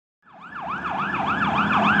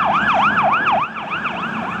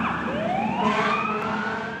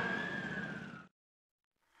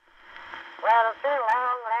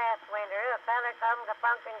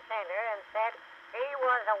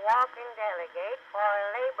walking delegate for a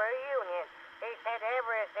labor union. He said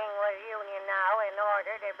everything was union now in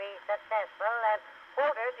order to be successful and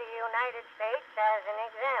quoted the United States as an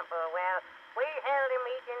example. Well, we held a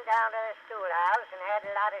meeting down to the schoolhouse and had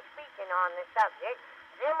a lot of speaking on the subject.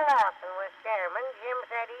 Jim Lawson was chairman. Jim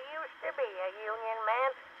said he used to be a union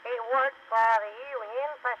man. He worked for the Union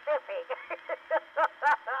Pacific.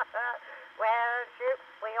 Well, sure,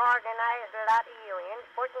 we organized a lot of unions,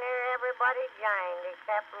 putting there everybody joined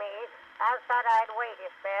except me. I thought I'd wait a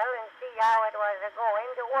spell and see how it was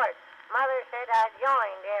going to work. Mother said I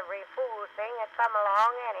joined every fool thing that come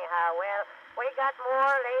along anyhow. Well, we got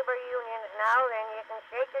more labor unions now than you can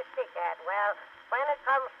shake a stick at. Well, when it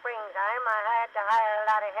comes springtime, I had to hire a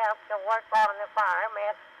lot of help to work on the farm,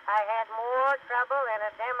 and I had more trouble than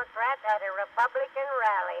a Democrat at a Republican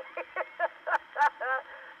rally.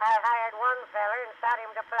 I hired one feller and shot him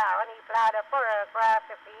to plow, and he plowed a furrow across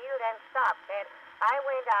the field and stopped. And I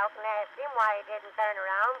went out and asked him why he didn't turn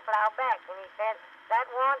around and plow back, and he said that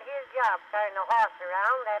wasn't his job, turn the horse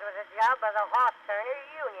around. That was a job of the horse turner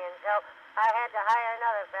union. So I had to hire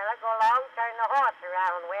another fella, go along, turn the horse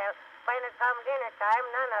around. Well, when it come dinner time,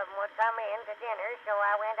 none of them would come in to dinner, so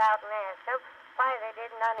I went out and asked them why they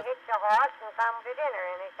didn't unhitch a horse and come to dinner,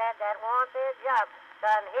 and they said that wasn't their job to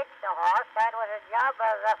unhitch the horse. That was a job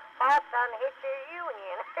of the horse unhitcher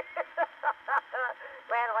union.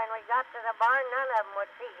 Well, when we got to the barn, none of them would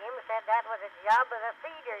feed him, said that was a job of the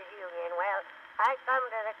feeders union. Well, I come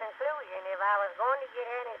to the conclusion if I was going to get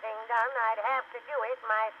anything done, I'd have to do it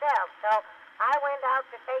myself. So I went out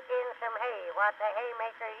to take in some hay, what the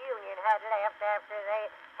haymaker union had left after they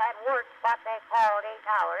had worked what they called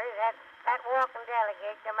 8 hours. And that walking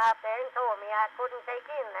delegate came out there and told me I couldn't take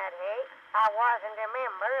in that hay. I wasn't a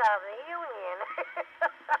member of the union.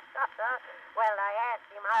 Well, I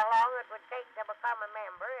asked him how long it would take to become a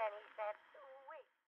member, and he said